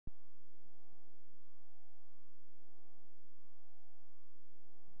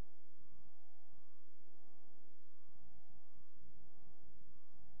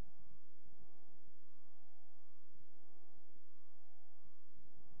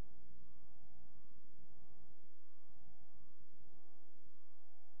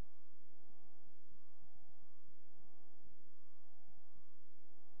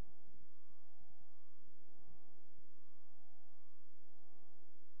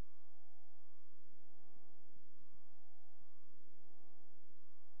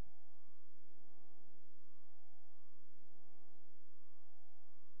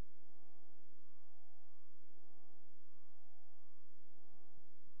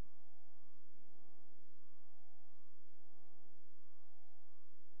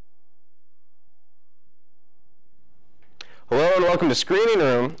welcome to Screening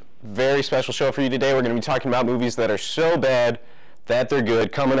Room. Very special show for you today. We're going to be talking about movies that are so bad that they're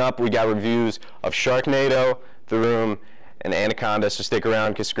good. Coming up, we got reviews of Sharknado, The Room, and Anaconda, so stick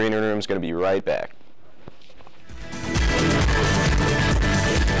around because Screening Room is going to be right back.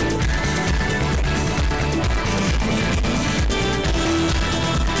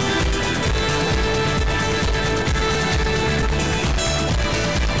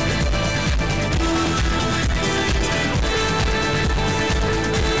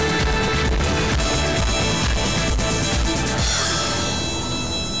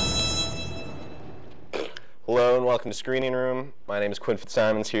 Hello and welcome to Screening Room. My name is Quinn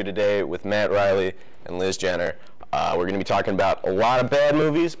Fitzsimons, here today with Matt Riley and Liz Jenner. We're going to be talking about a lot of bad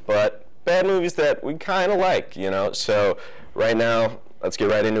movies, but bad movies that we kind of like, you know. So right now, let's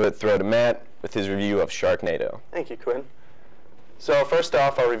get right into it. Throw to Matt with his review of Sharknado. Thank you, Quinn. So first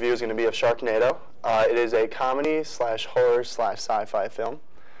off, our review is going to be of Sharknado. It is a comedy slash horror slash sci-fi film.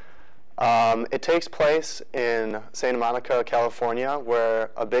 It takes place in Santa Monica, California, where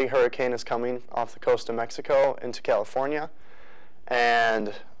a big hurricane is coming off the coast of Mexico into California.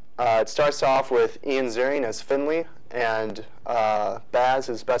 And it starts off with Ian Ziering as Finley and Baz,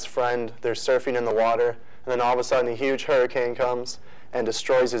 his best friend. They're surfing in the water, and then all of a sudden a huge hurricane comes and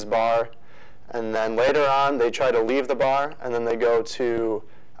destroys his bar. And then later on, they try to leave the bar, and then they go to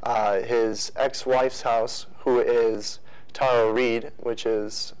his ex-wife's house, who is Tara Reid, which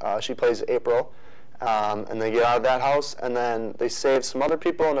is, she plays April, and they get out of that house, and then they save some other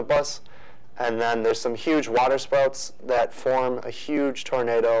people in a bus, and then there's some huge water spouts that form a huge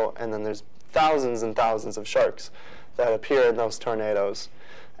tornado, and then there's thousands and thousands of sharks that appear in those tornadoes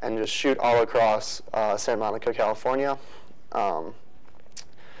and just shoot all across Santa Monica, California.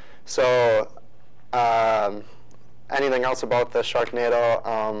 Anything else about the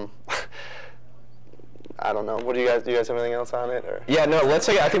Sharknado? I don't know. What do you guys have anything else on it? Or? Yeah, no, let's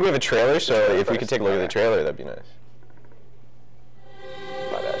say, I think we have a trailer, so if we could take a look at the trailer, that'd be nice.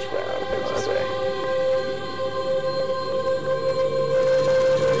 My bad, ran out of things to say.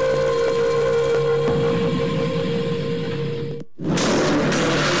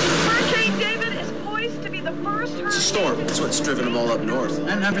 Hurricane David is poised to be the first hurricane. It's a storm. That's what's driven them all up north.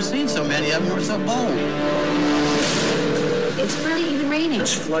 I've never seen so many of them. We're so bold. It's barely even raining.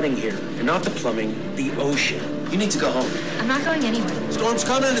 There's flooding here. And not the plumbing, the ocean. You need to go home. I'm not going anywhere. Storm's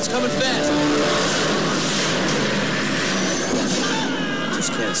coming, and it's coming fast.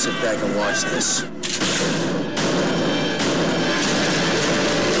 Just can't sit back and watch this.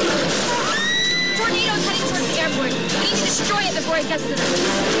 Tornado's heading towards the airport. We need to destroy it before it gets to them.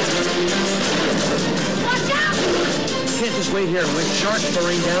 Watch out! You can't just wait here and wait sharks to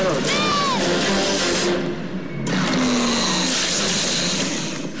rain down on us.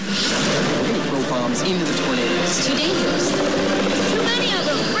 Throw bombs into the tornadoes. It's too dangerous. Too many of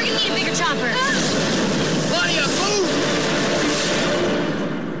them. We're gonna need a bigger chopper. Claudia, move!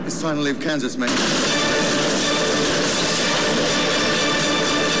 It's time to leave Kansas, man.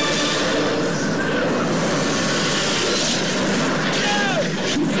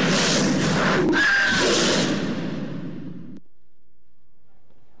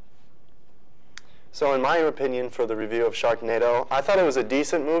 So in my opinion, for the review of Sharknado, I thought it was a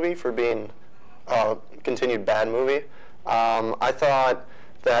decent movie for being a continued bad movie. I thought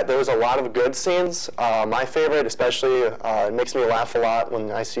that there was a lot of good scenes. My favorite, especially, it makes me laugh a lot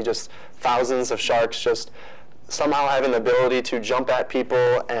when I see just thousands of sharks just somehow having the ability to jump at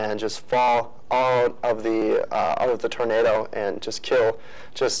people and just fall out of the tornado and just kill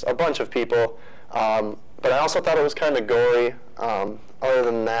just a bunch of people. But I also thought it was kind of gory. Other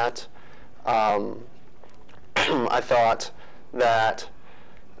than that, I thought that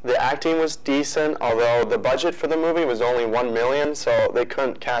the acting was decent, although the budget for the movie was only $1 million, so they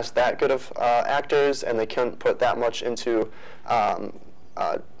couldn't cast that good of actors, and they couldn't put that much into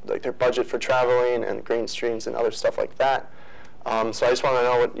like their budget for traveling and green screens and other stuff like that. So I just want to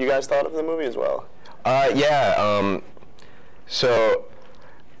know what you guys thought of the movie as well. So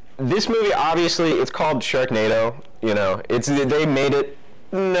this movie, obviously, it's called Sharknado. You know, they made it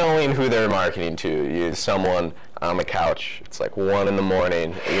knowing who they're marketing to. Someone on the couch, it's like 1 in the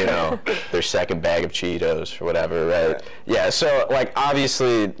morning, you know, their second bag of Cheetos or whatever, right? Yeah, so like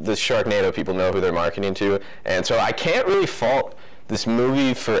obviously the Sharknado people know who they're marketing to, and so I can't really fault this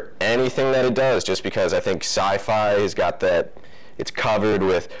movie for anything that it does, just because I think sci-fi has got that, it's covered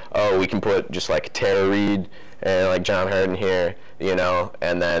with, oh, we can put just like Tara Reid and like John Hurt in here, you know,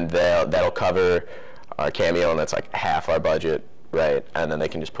 and then that'll cover our cameo, and that's like half our budget. Right, and then they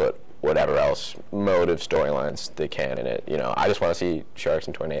can just put whatever else motive storylines they can in it. You know, I just want to see sharks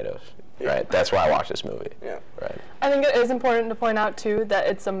and tornadoes. right? That's why I watched this movie. Yeah. Right. I think it is important to point out, too, that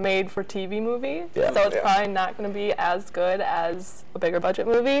it's a made-for-TV movie, Yeah. so it's Yeah. probably not going to be as good as a bigger budget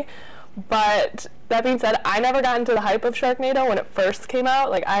movie. But that being said, I never got into the hype of Sharknado when it first came out.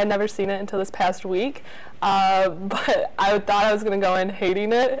 Like, I had never seen it until this past week. But I thought I was going to go in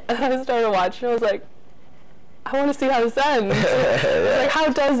hating it, and I started watching it. I was like, I want to see how this ends. Like, how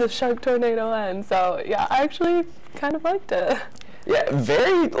does a shark tornado end? So, yeah, I actually kind of liked it. Yeah,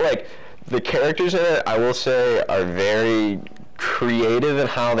 very, like, the characters in it, I will say, are very creative in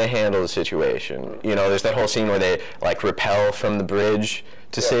how they handle the situation. You know, there's that whole scene where they, like, rappel from the bridge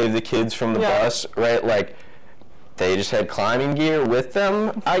to save the kids from the bus, right? Like, they just had climbing gear with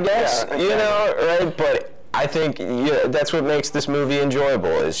them, I guess, Yeah, you know, right? But I think that's what makes this movie enjoyable,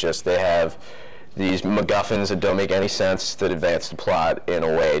 is just they have these MacGuffins that don't make any sense that advance the plot in a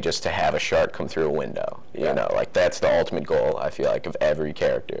way just to have a shark come through a window. You know, like, that's the ultimate goal, I feel like, of every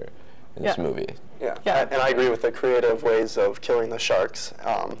character in this movie. Yeah. Yeah. And I agree with the creative ways of killing the sharks.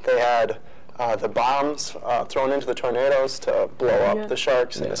 They had the bombs thrown into the tornadoes to blow up the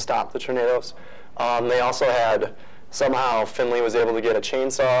sharks and to stop the tornadoes. They also had, somehow Finley was able to get a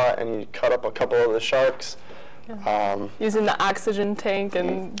chainsaw and he cut up a couple of the sharks. Using the oxygen tank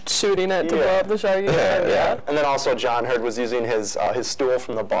and shooting it to blow up the shark. Yeah. And then also John Hurt was using his stool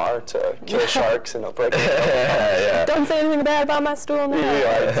from the bar to kill sharks and break them up. Don't say anything bad about my stool now.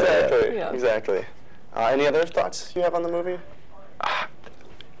 Yeah, exactly. Yeah. Exactly. Any other thoughts you have on the movie?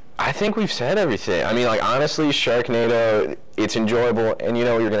 I think we've said everything. I mean, like, honestly, Sharknado, it's enjoyable, and you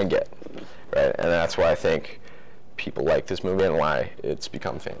know what you're going to get, right? And that's why I think people like this movie and why it's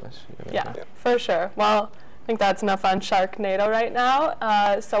become famous. You know? Yeah, for sure. Well, I think that's enough on Sharknado right now.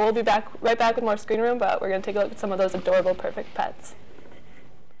 So we'll be right back with more Screen Room, but we're going to take a look at some of those adorable perfect pets.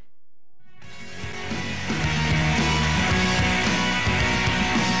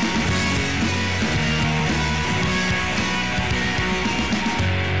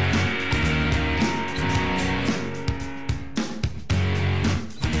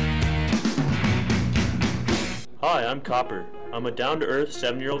 Hi, I'm Copper. I'm a down-to-earth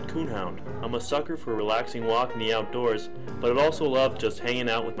 7-year-old coonhound. I'm a sucker for a relaxing walk in the outdoors, but I also love just hanging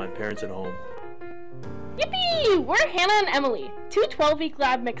out with my parents at home. Yippee! We're Hannah and Emily, two 12-week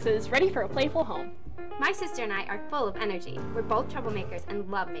lab mixes ready for a playful home. My sister and I are full of energy. We're both troublemakers and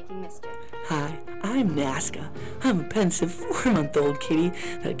love making mischief. Hi, I'm Nazca. I'm a pensive 4-month-old kitty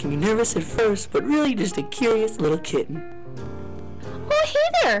that can be nervous at first, but really just a curious little kitten. Oh, hey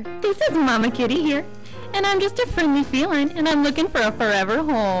there! This is Mama Kitty here. And I'm just a friendly feline, and I'm looking for a forever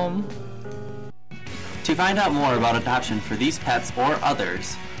home. To find out more about adoption for these pets or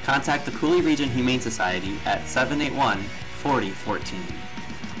others, contact the Cooley Region Humane Society at 781-4014.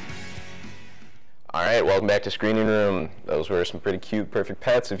 All right, welcome back to Screening Room. Those were some pretty cute, perfect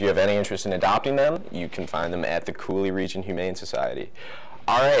pets. If you have any interest in adopting them, you can find them at the Cooley Region Humane Society.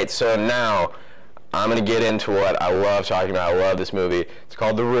 All right, so now I'm going to get into what I love talking about. I love this movie. It's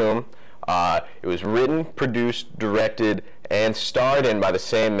called The Room. It was written, produced, directed, and starred in by the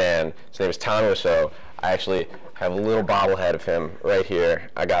same man. His name is Tom Wiseau. I actually have a little bobblehead of him right here.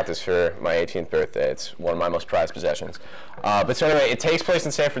 I got this for my 18th birthday. It's one of my most prized possessions. But so anyway, it takes place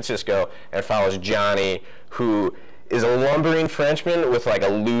in San Francisco and follows Johnny, who is a lumbering Frenchman with like a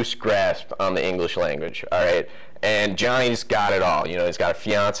loose grasp on the English language, all right? And Johnny's got it all. You know, he's got a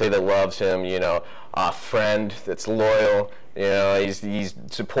fiance that loves him, you know, a friend that's loyal. You know, he's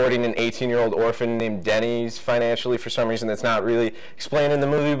supporting an 18-year-old orphan named Denny's financially for some reason that's not really explained in the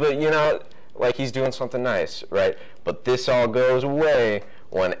movie, but, you know, like he's doing something nice, right? But this all goes away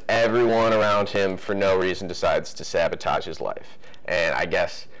when everyone around him, for no reason, decides to sabotage his life. And I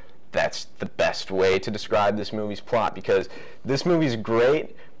guess that's the best way to describe this movie's plot, because this movie's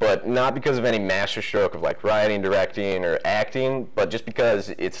great, but not because of any masterstroke of like writing, directing, or acting, but just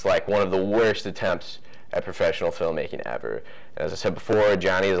because it's like one of the worst attempts at professional filmmaking ever. And as I said before,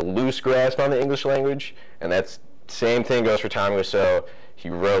 Johnny has a loose grasp on the English language, and that's same thing goes for Tom Wiseau. He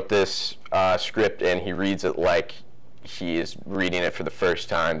wrote this script and he reads it like he is reading it for the first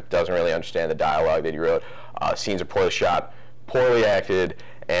time, doesn't really understand the dialogue that he wrote. Scenes are poorly shot, poorly acted,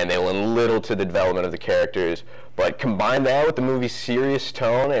 and they lend little to the development of the characters. But combine that with the movie's serious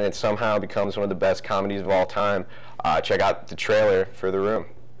tone, and it somehow becomes one of the best comedies of all time. Check out the trailer for The Room.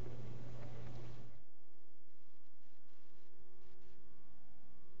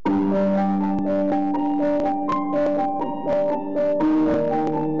 I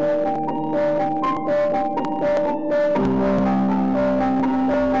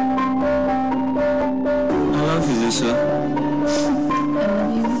love you, Lisa. I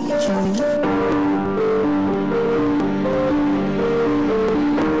love you, Johnny.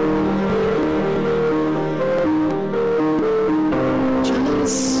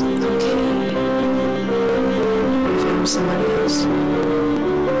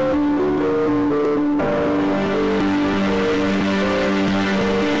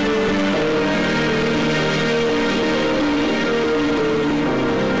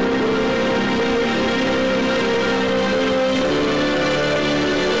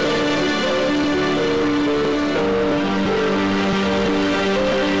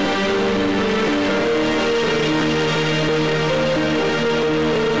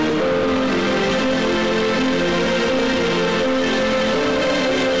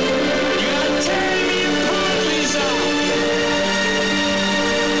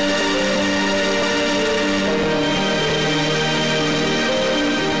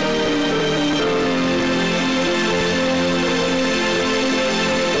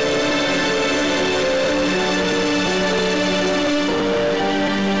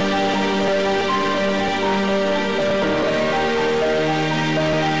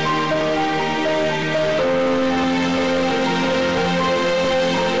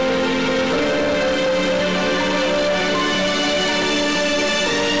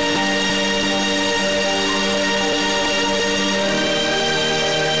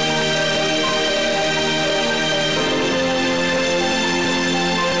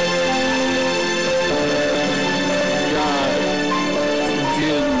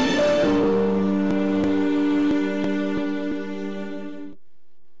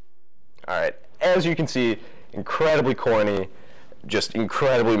 as you can see, incredibly corny, just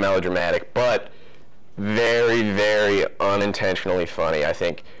incredibly melodramatic, but very, very unintentionally funny. I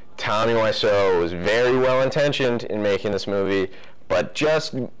think Tommy Wiseau was very well intentioned in making this movie, but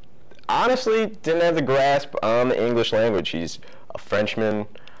just honestly didn't have the grasp on the English language. He's a Frenchman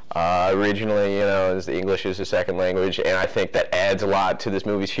originally, you know, English is his second language, and I think that adds a lot to this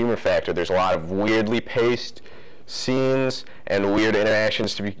movie's humor factor. There's a lot of weirdly paced scenes and weird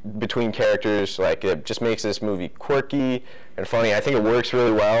interactions between characters. Like, it just makes this movie quirky and funny. I think it works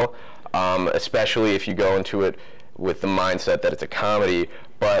really well, especially if you go into it with the mindset that it's a comedy.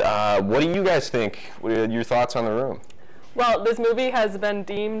 But what do you guys think? What are your thoughts on The Room? Well, this movie has been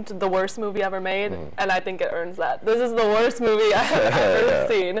deemed the worst movie ever made, and I think it earns that. This is the worst movie I've ever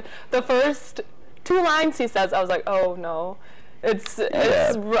seen. The first 2 lines he says, I was like, oh no. It's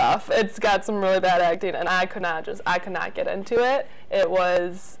rough. It's got some really bad acting, and I could not get into it. It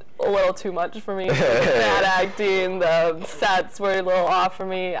was a little too much for me. Bad acting, the sets were a little off for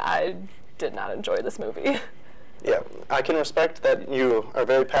me. I did not enjoy this movie. Yeah, I can respect that you are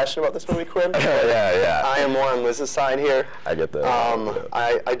very passionate about this movie, Quinn. Yeah. I am more on Liz's side here. I get that.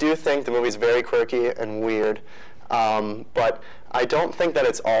 I do think the movie's very quirky and weird, but I don't think that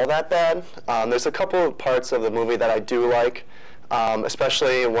it's all that bad. There's a couple of parts of the movie that I do like,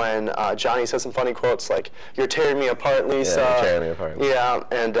 especially when Johnny says some funny quotes like, "You're tearing me apart, Lisa." Yeah, you're tearing me apart. Yeah,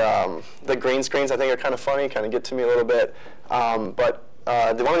 and the green screens I think are kind of funny, kind of get to me a little bit. But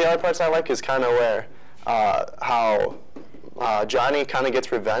one of the other parts I like is kind of where how Johnny kind of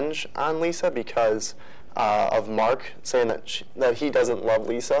gets revenge on Lisa because of Mark saying that he doesn't love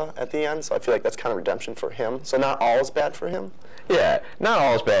Lisa at the end. So I feel like that's kind of redemption for him. So not all is bad for him. Yeah, not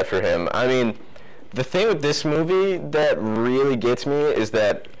all is bad for him. I mean, the thing with this movie that really gets me is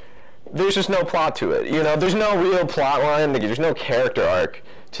that there's just no plot to it. You know, there's no real plot line. There's no character arc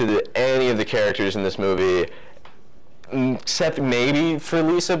to any of the characters in this movie, except maybe for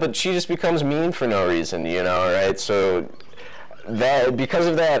Lisa, but she just becomes mean for no reason, you know, right? So because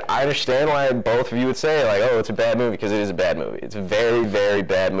of that, I understand why both of you would say, like, oh, it's a bad movie, because it is a bad movie. It's a very, very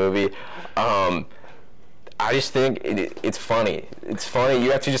bad movie. I just think it's funny. It's funny.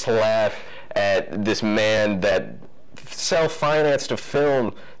 You have to just laugh at this man that self-financed a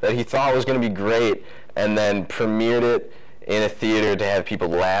film that he thought was going to be great and then premiered it in a theater to have people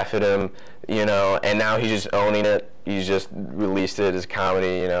laugh at him, you know, and now he's just owning it. He's just released it as a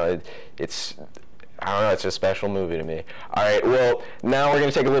comedy, you know. It's, I don't know, it's a special movie to me. All right, well, now we're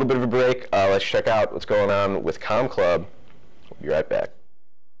going to take a little bit of a break. Let's check out what's going on with Com Club. We'll be right back.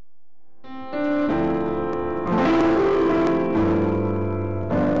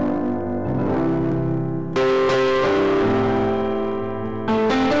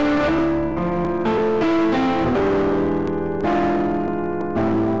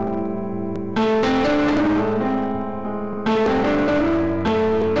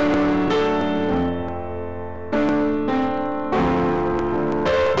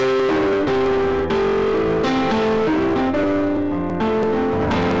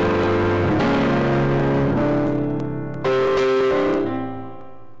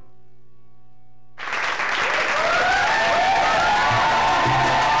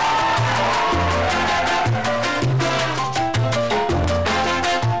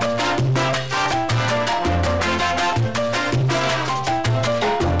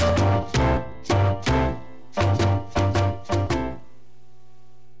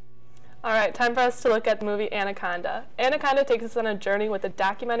 Time for us to look at the movie Anaconda. Anaconda takes us on a journey with a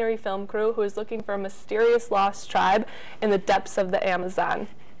documentary film crew who is looking for a mysterious lost tribe in the depths of the Amazon.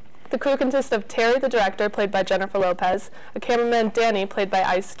 The crew consists of Terry, the director, played by Jennifer Lopez, a cameraman, Danny, played by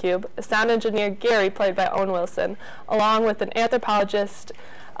Ice Cube, a sound engineer, Gary, played by Owen Wilson, along with an anthropologist,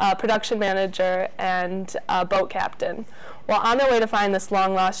 production manager, and a boat captain. While on their way to find this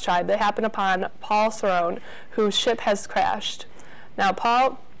long-lost tribe, they happen upon Paul Cerrone, whose ship has crashed. Now,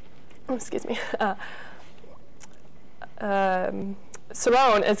 Paul... excuse me, Cerrone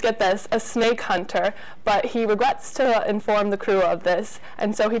is, get this, a snake hunter, but he regrets to inform the crew of this,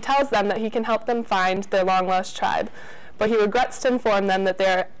 and so he tells them that he can help them find their long-lost tribe. But he regrets to inform them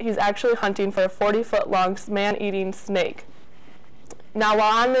that he's actually hunting for a 40-foot-long man-eating snake. Now,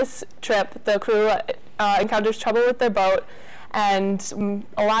 while on this trip, the crew encounters trouble with their boat, and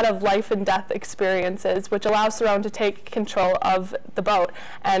a lot of life and death experiences, which allows Cerrone to take control of the boat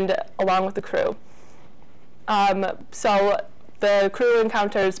and along with the crew. So the crew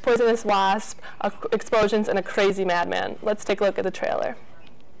encounters poisonous wasp, explosions, and a crazy madman. Let's take a look at the trailer.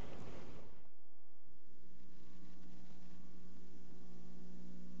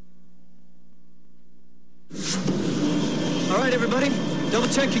 All right, everybody, double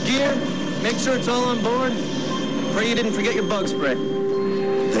check your gear. Make sure it's all on board. Pray you didn't forget your bug spray.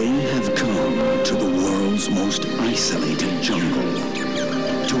 They have come to the world's most isolated jungle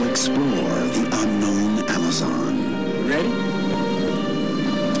to explore the unknown Amazon. Ready?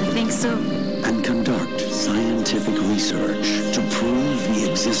 I think so. And conduct scientific research to prove the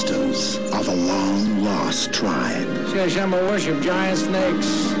existence of a long-lost tribe. Shama worship giant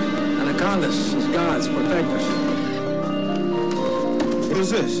snakes, anacondas as gods, protect us. What is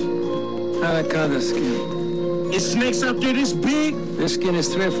this? Anaconda skin. Is snakes out there this big? This skin is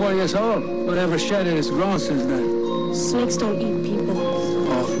 3 or 4 years old. Whatever shed it has grown since then. Snakes don't eat people.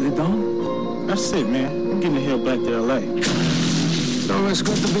 Oh, they don't? That's it, man. I'm getting the hell back to L.A. So it's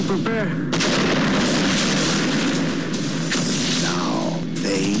good to be prepared. Now,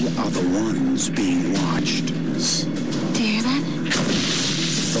 they are the ones being watched. Do you hear that?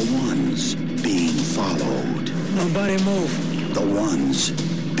 The ones being followed. Nobody move. The ones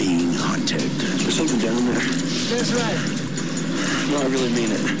being hunted. There's something down there. That's right. No, I really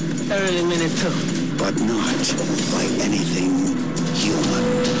mean it. I really mean it too. But not by anything human.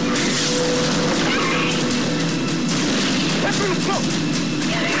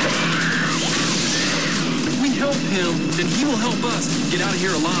 If we help him, then he will help us get out of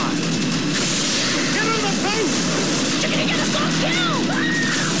here alive. Get in the face! You're gonna get us all killed!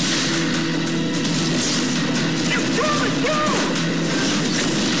 Let's go!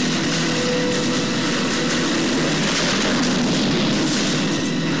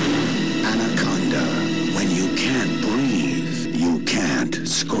 Anaconda, when you can't breathe, you can't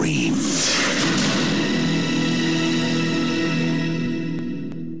scream.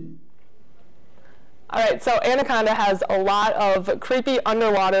 Alright, so Anaconda has a lot of creepy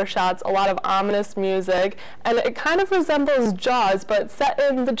underwater shots, a lot of ominous music, and it kind of resembles Jaws, but set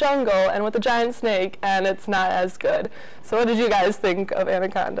in the jungle and with a giant snake, and it's not as good. So what did you guys think of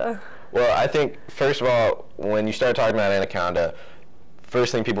Anaconda? Well, I think, first of all, when you start talking about Anaconda,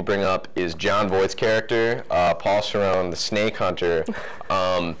 first thing people bring up is Jon Voight's character, Paul Cerrone, the snake hunter.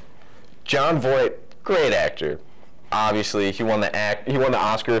 Jon Voight, great actor. Obviously, he won the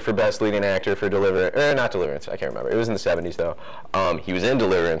Oscar for Best Leading Actor for Deliverance, or not Deliverance, I can't remember. It was in the 70s though. He was in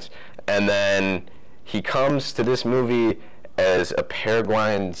Deliverance, and then he comes to this movie as a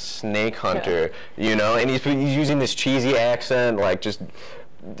Paraguayan snake hunter, you know, and he's using this cheesy accent, like just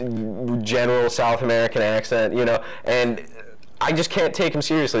general South American accent, you know, and I just can't take him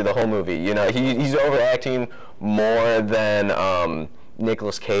seriously the whole movie, you know. He's overacting more than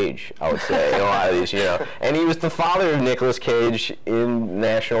Nicolas Cage, I would say, in a lot of these, you know. And he was the father of Nicolas Cage in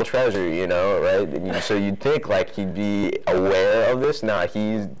National Treasure, you know, right? So you'd think, like, he'd be aware of this. Nah,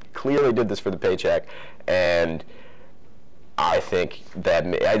 he clearly did this for the paycheck. And I think that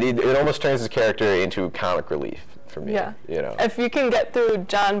it almost turns his character into comic relief for me, you know. If you can get through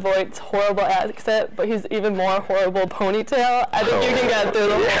Jon Voight's horrible accent, but he's even more horrible ponytail, I think you can get through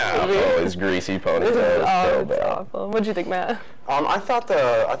the whole movie. Oh, his greasy ponytail. It's awful. What did you think, Matt? I thought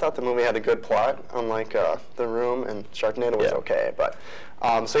the movie had a good plot, unlike The Room and Sharknado was okay. But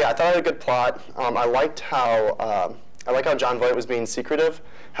so yeah, I thought it had a good plot. I liked how Jon Voight was being secretive.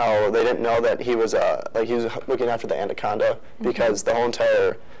 How they didn't know that he was looking after the Anaconda, because the whole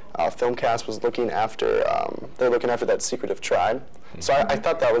entire film cast was looking after they're looking after that secretive tribe. So I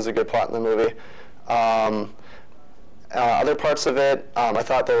thought that was a good plot in the movie. Other parts of it, I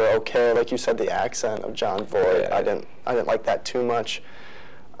thought they were okay. Like you said, the accent of Jon Voight, I didn't like that too much.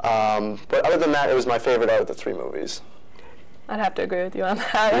 But other than that, it was my favorite out of the three movies. I'd have to agree with you on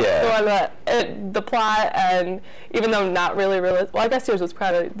that. The one that the plot, and even though not really realistic, well, I guess yours was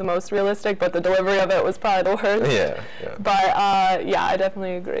probably the most realistic, but the delivery of it was probably the worst. Yeah. But yeah, I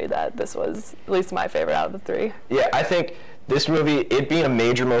definitely agree that this was at least my favorite out of the three. Yeah, I think this movie, it being a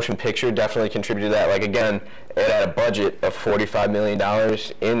major motion picture, definitely contributed to that. Like, again, it had a budget of $45 million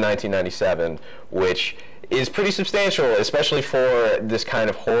in 1997, which is pretty substantial, especially for this kind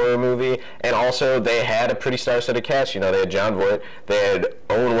of horror movie. And also, they had a pretty star-studded cast. You know, they had Jon Voight, they had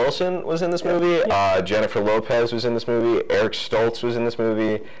Owen Wilson was in this movie, Jennifer Lopez was in this movie, Eric Stoltz was in this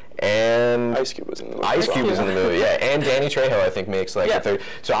movie, and Ice Cube was in the movie. Ice Cube was in the movie, yeah, and Danny Trejo, I think, makes like the third.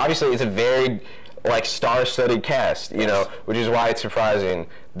 So obviously, it's a very like star-studded cast, you know, which is why it's surprising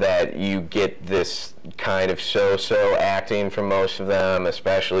that you get this kind of so-so acting from most of them,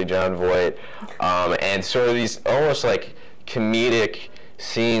 especially Jon Voight, and sort of these almost like comedic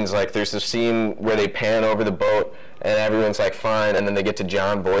scenes. Like there's this scene where they pan over the boat and everyone's like fine, and then they get to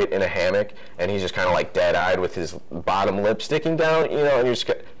Jon Voight in a hammock and he's just kind of like dead-eyed with his bottom lip sticking down, you know, and he's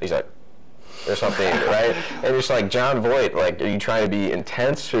like, or something, right? And you're just like, Jon Voight, like, are you trying to be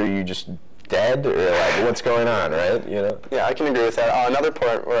intense, or are you just dead, or like what's going on, right? You know? Yeah, I can agree with that. Another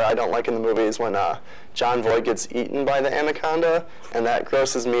part where I don't like in the movie is when John Voight gets eaten by the anaconda, and that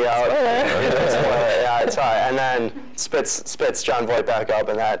grosses me out. Yeah, it's and then spits John Voight back up,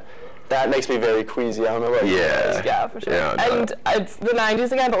 and that makes me very queasy. I don't know what you guys. Yeah, for sure. Yeah, and it's the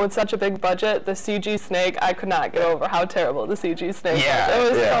 90s again, but with such a big budget, the CG snake, I could not get over how terrible the CG snake was.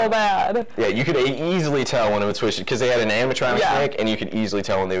 It was so bad. Yeah, you could easily tell when it would switch, because they had an animatronic snake, and you could easily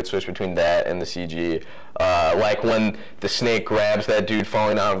tell when they would switch between that and the CG. Like when the snake grabs that dude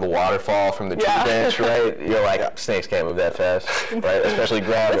falling out of the waterfall from the tree bench, right? You're like, snakes can't move that fast, right? Especially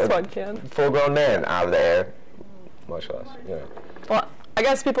grab a full-grown man out of the air, much less. Yeah. Well, I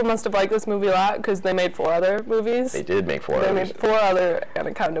guess people must have liked this movie a lot because they made 4 other movies. They did make 4 other movies. They made 4 other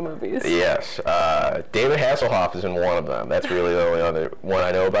Anaconda movies. Yes. David Hasselhoff is in one of them. That's really the only other one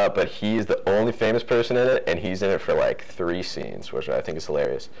I know about, but he's the only famous person in it, and he's in it for like 3 scenes, which I think is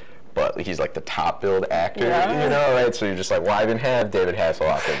hilarious. But he's like the top billed actor, you know, right? So you're just like, why even have David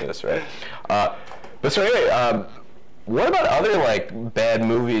Hasselhoff in this, right? But so anyway, what about other like bad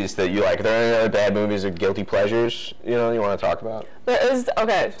movies that you like? Are there any other bad movies or guilty pleasures, you know, you want to talk about? There is.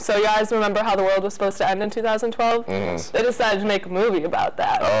 Okay, so you guys remember how the world was supposed to end in 2012? They decided to make a movie about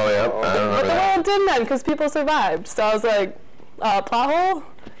that. Oh yeah, but the world didn't end because people survived. So I was like, plot hole,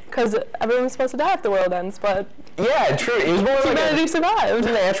 because everyone's supposed to die if the world ends, but. Yeah, true. It was more like humanity survived. It was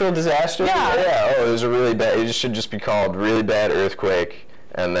a natural disaster. Yeah. Oh, it was a really bad. It should just be called really bad earthquake.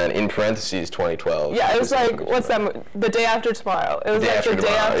 And then in parentheses 2012. Yeah, it was like, what's that? The Day After Tomorrow. It was like the Day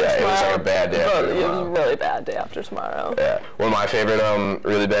After Tomorrow. It was like a bad day after tomorrow. It was a really bad Day After Tomorrow. Yeah. One of my favorite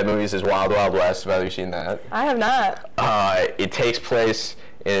really bad movies is Wild Wild West. Have you seen that? I have not. It takes place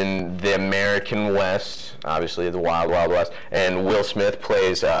in the American West, obviously the Wild Wild West, and Will Smith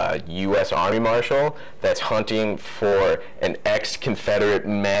plays a U.S. Army Marshal that's hunting for an ex-Confederate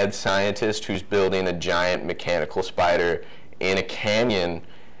mad scientist who's building a giant mechanical spider in a canyon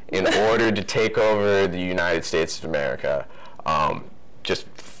in order to take over the United States of America. Just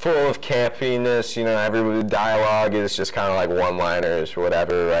full of campiness, you know, every dialogue is just kind of like one-liners or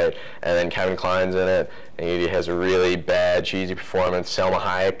whatever, right? And then Kevin Kline's in it, and he has a really bad, cheesy performance. Selma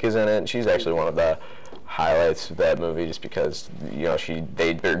Hayek is in it, and she's actually one of the highlights of that movie just because, you know, she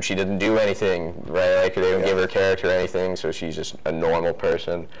didn't do anything, right? Like, they didn't give her character anything, so she's just a normal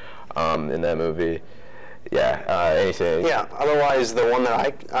person in that movie. Yeah, anything. Yeah, otherwise the one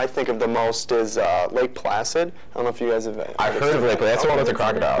that I think of the most is Lake Placid. I don't know if you guys have I've heard of Lake Placid. That's the one with the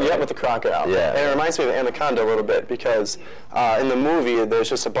crocodile. Yeah, with the crocodile. Yeah. And it reminds me of Anaconda a little bit because in the movie there's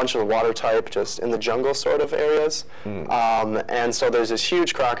just a bunch of water type just in the jungle sort of areas. And so there's this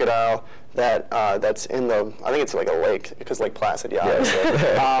huge crocodile that's in the, I think it's like a lake, because Lake Placid,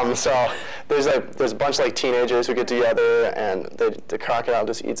 so there's a bunch of like teenagers who get together, and the crocodile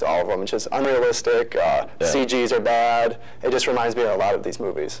just eats all of them. It's just unrealistic. CGs are bad. It just reminds me of a lot of these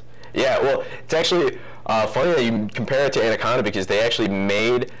movies. Yeah, well, it's actually funny that you compare it to Anaconda because they actually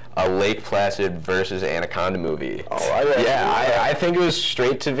made a Lake Placid versus Anaconda movie. Oh, I think it was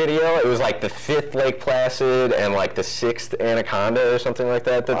straight to video. It was like the 5th Lake Placid and like the 6th Anaconda or something like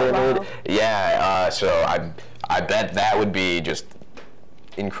that they made. Yeah, so I bet that would be just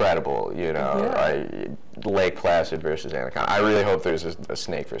incredible, you know, Lake Placid versus Anaconda. I really hope there's a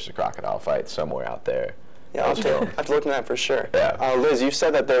snake versus crocodile fight somewhere out there. Yeah, I'll have to look into that for sure. Yeah. Liz, you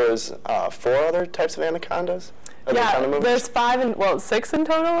said that there was 4 other types of anacondas? There's 6 in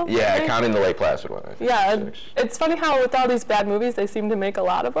total. Yeah, counting the Lake Placid one. Yeah, it's funny how with all these bad movies, they seem to make a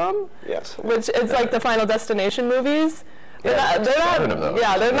lot of them. Yes. Which it's like the Final Destination movies. They're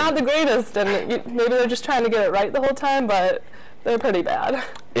not the greatest, and maybe they're just trying to get it right the whole time, but they're pretty bad.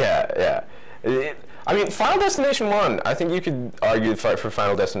 Yeah. I mean, Final Destination 1, I think you could argue for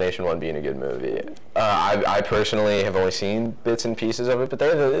Final Destination 1 being a good movie. I personally have only seen bits and pieces of it, but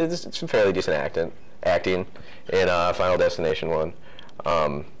it's some fairly decent acting in Final Destination 1.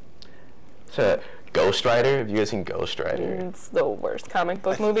 So, Ghost Rider, have you guys seen Ghost Rider? It's the worst comic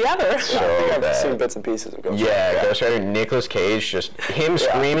book movie ever. So I think I've seen bits and pieces of Ghost Rider. Yeah, Ghost Rider, Nicolas Cage, just him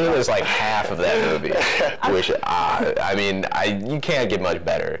screaming is like half of that movie. Which, I mean, you can't get much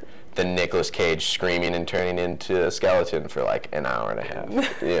better than Nicolas Cage screaming and turning into a skeleton for like an hour and a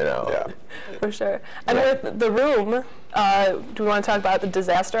half, you know? Yeah. For sure. And with The Room, do we want to talk about The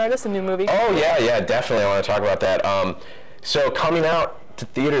Disaster Artist, a new movie? Oh, yeah, definitely. I want to talk about that. So coming out to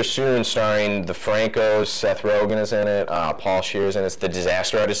theaters soon, starring the Francos, Seth Rogen is in it, Paul Scheer's in it. It's The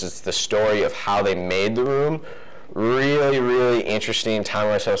Disaster Artist. It's the story of how they made The Room. Really, really interesting. Tom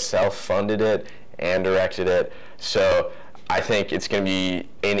Russell self-funded it and directed it. So I think it's going to be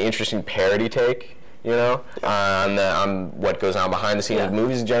an interesting parody take you know, on what goes on behind the scenes of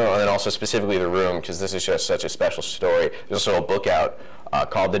movies in general, and then also specifically The Room, because this is just such a special story. There's also a book out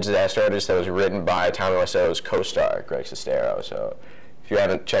called The Disaster Artist that was written by Tommy Wiseau's co-star, Greg Sestero. So if you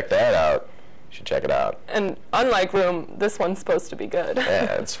haven't checked that out, you should check it out. And unlike Room, this one's supposed to be good.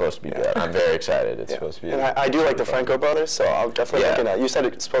 Yeah, it's supposed to be good. I'm very excited. It's supposed to be. And I do like the Franco brothers, so I'll definitely look into that. You said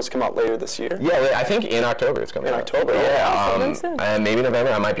it's supposed to come out later this year? Yeah, I think in October it's coming out. In October? Yeah, and maybe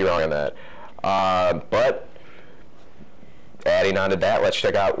November. I might be wrong on that. But adding on to that, let's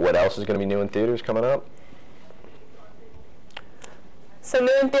check out what else is going to be new in theaters coming up. So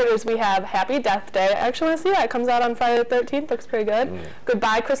new in theaters, we have Happy Death Day. I actually want to see that. It comes out on Friday the 13th. Looks pretty good.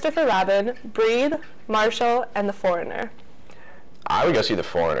 Goodbye, Christopher Robin, Breathe, Marshall, and The Foreigner. I would go see The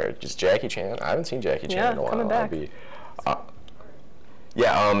Foreigner. Just Jackie Chan. I haven't seen Jackie Chan in a while. Coming back.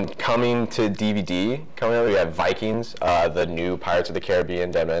 Coming to DVD. Coming up, we have Vikings, the new Pirates of the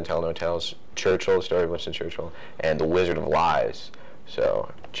Caribbean, Dead Men Tell No Tales, Churchill, the story of Winston Churchill, and The Wizard of Lies.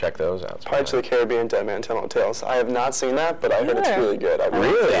 So check those out. Pirates of the Caribbean, Dead Man Tell No Tales. I have not seen that, but I heard it's really good. I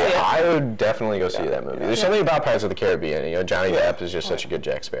would definitely go see that movie. There's something about Pirates of the Caribbean. You know, Johnny Depp is just such a good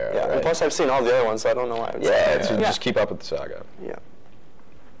Jack Sparrow. Yeah, and plus I've seen all the other ones, so I don't know why I would say that. So just keep up with the saga. Yeah.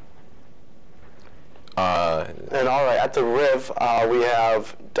 And all right, at the Riv, we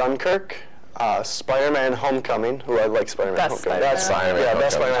have Dunkirk, Spider-Man: Homecoming. Who I like Spider-Man: Homecoming. Best Spider-Man.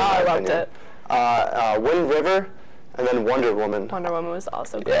 Best Spider-Man. I loved it. Wind River, and then Wonder Woman. Wonder Woman was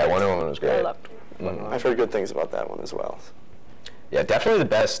also great. Yeah, Wonder Woman was great. I loved it. I've heard good things about that one as well. Yeah, definitely the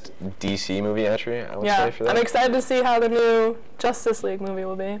best DC movie entry, I would say, for that. I'm excited to see how the new Justice League movie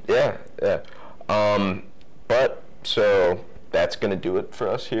will be. Yeah. But, so that's going to do it for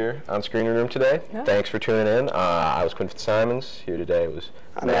us here on Screening Room today. Yeah. Thanks for tuning in. I was Quinn Fitzsimons. Here today was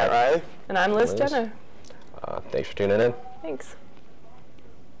I'm Matt Riley. And I'm Liz Jenner. Thanks for tuning in. Thanks.